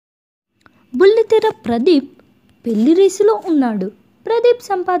బుల్లితెర ప్రదీప్ పెళ్లి రేసులో ఉన్నాడు. ప్రదీప్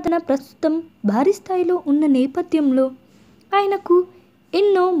సంపాదన ప్రస్తుతం భారీ స్థాయిలో ఉన్న నేపథ్యంలో ఆయనకు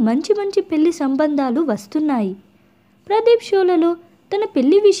ఎన్నో మంచి మంచి పెళ్లి సంబంధాలు వస్తున్నాయి. ప్రదీప్ షోలలో తన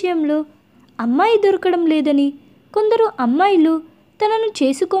పెళ్లి విషయంలో అమ్మాయి దొరకడం లేదని, కొందరు అమ్మాయిలు తనను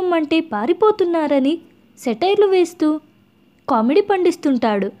చేసుకోమంటే పారిపోతున్నారని సెటైర్లు వేస్తూ కామెడీ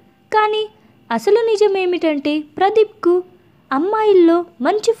పండిస్తుంటాడు. కానీ అసలు నిజమేమిటంటే ప్రదీప్కు అమ్మాయిల్లో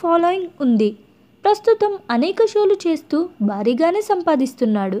మంచి ఫాలోయింగ్ ఉంది. ప్రస్తుతం అనేక షోలు చేస్తూ భారీగానే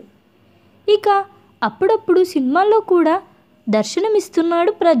సంపాదిస్తున్నాడు. ఇక అప్పుడప్పుడు సినిమాల్లో కూడా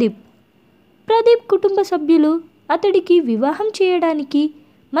దర్శనమిస్తున్నాడు ప్రదీప్ కుటుంబ సభ్యులు అతడికి వివాహం చేయడానికి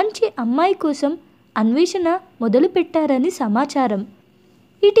మంచి అమ్మాయి కోసం అన్వేషణ మొదలుపెట్టారని సమాచారం.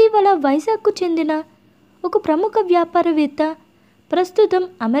 ఇటీవల వైజాగ్కు చెందిన ఒక ప్రముఖ వ్యాపారవేత్త ప్రస్తుతం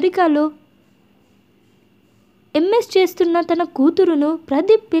అమెరికాలో ఎంఎస్ చేస్తున్న తన కూతురును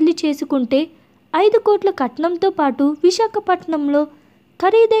ప్రదీప్ పెళ్లి చేసుకుంటే 5 కోట్ల కట్నంతో పాటు విశాఖపట్నంలో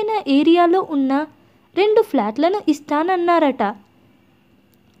ఖరీదైన ఏరియాలో ఉన్న 2 ఫ్లాట్లను ఇస్తానన్నారట.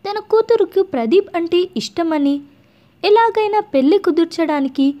 తన కూతురుకు ప్రదీప్ అంటే ఇష్టమని, ఎలాగైనా పెళ్లి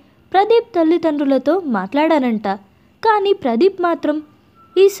కుదుర్చడానికి ప్రదీప్ తల్లిదండ్రులతో మాట్లాడారంట. కానీ ప్రదీప్ మాత్రం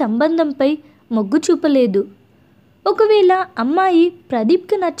ఈ సంబంధంపై మొగ్గు చూపలేదు. ఒకవేళ అమ్మాయి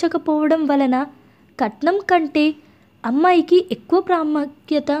ప్రదీప్కి నచ్చకపోవడం వలన కట్నం కంటే అమ్మాయికి ఎక్కువ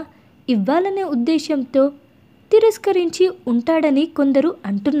ప్రాముఖ్యత ఇవ్వాలనే ఉద్దేశంతో తిరస్కరించి ఉంటాడని కొందరు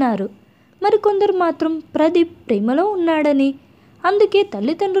అంటున్నారు. మరికొందరు మాత్రం ప్రదీప్ ప్రేమలో ఉన్నాడని, అందుకే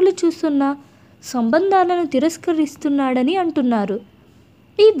తల్లిదండ్రులు చూస్తున్న సంబంధాలను తిరస్కరిస్తున్నాడని అంటున్నారు.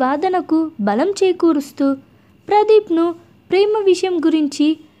 ఈ వాదనకు బలం చేకూరుస్తూ ప్రదీప్ను ప్రేమ విషయం గురించి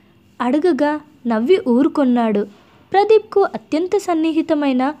అడగగా నవ్వి ఊరుకొన్నాడు. ప్రదీప్కు అత్యంత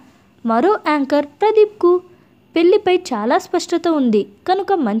సన్నిహితమైన మరో యాంకర్ ప్రదీప్కు పెళ్లిపై చాలా స్పష్టత ఉంది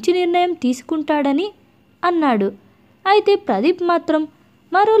కనుక మంచి నిర్ణయం తీసుకుంటాడని అన్నాడు. అయితే ప్రదీప్ మాత్రం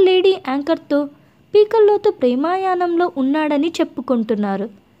మరో లేడీ యాంకర్తో పీకల్లోతు ప్రేమాయాణంలో ఉన్నాడని చెప్పుకుంటున్నారు.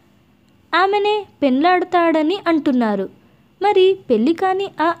 ఆమెనే పెళ్లాడతాడని అంటున్నారు. మరి పెళ్లి కాని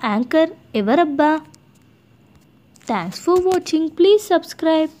ఆ యాంకర్ ఎవరబ్బా? Thanks for watching. Please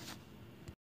subscribe.